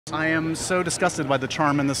I am so disgusted by the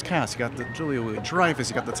charm in this cast. You got the Julia Louis-Dreyfus,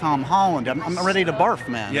 you got the Tom Holland. I'm ready to barf,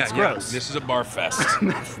 man. Yeah, it's gross. This is a barf fest.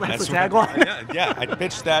 That's the tagline. Yeah, I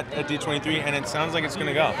pitched that at D23, and it sounds like it's going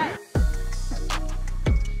to go.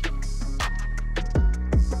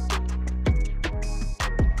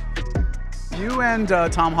 You and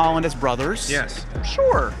Tom Holland as brothers. Yes.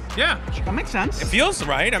 Sure. Yeah. That makes sense. It feels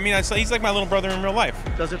right. I mean, he's like my little brother in real life.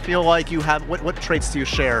 Does it feel like you have, what traits do you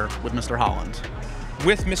share with Mr. Holland?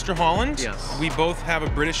 With Mr. Holland, yes, we both have a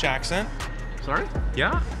British accent. Sorry?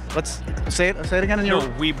 Yeah. Let's say it again in your... No,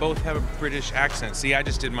 we both have a British accent. See, I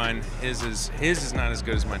just did mine. His is not as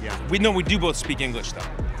good as mine. Yeah. We do both speak English, though.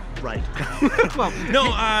 Right. well,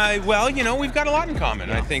 we've got a lot in common.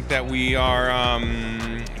 Yeah. I think that we are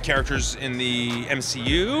characters in the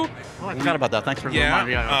MCU. Oh, I forgot about that. Thanks for reminding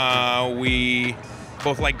me. Yeah. We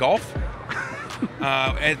both like golf.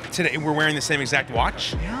 Today we're wearing the same exact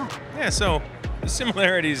watch. Yeah. Yeah, so the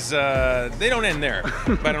similarities, they don't end there,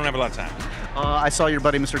 but I don't have a lot of time. I saw your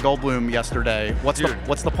buddy Mr. Goldblum yesterday. What's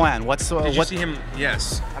the plan? Did you see him?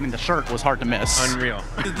 Yes. I mean, the shirt was hard to miss. Unreal.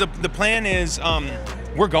 The plan is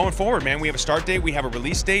we're going forward, man. We have a start date. We have a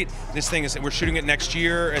release date. This thing is, we're shooting it next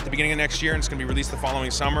year, at the beginning of next year, and it's going to be released the following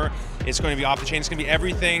summer. It's going to be off the chain. It's going to be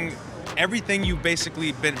everything you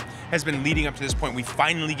basically has been leading up to this point. We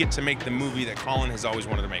finally get to make the movie that Colin has always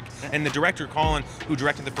wanted to make. And the director, Colin, who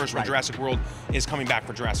directed the first one, Jurassic World, is coming back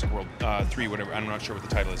for Jurassic World 3, whatever. I'm not sure what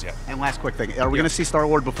the title is yet. And last quick thing, are we going to see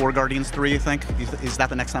Star-Lord before Guardians 3, you think? Is that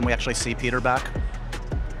the next time we actually see Peter back?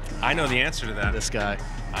 I know the answer to that. This guy.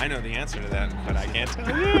 I know the answer to that, but I can't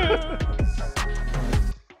tell you.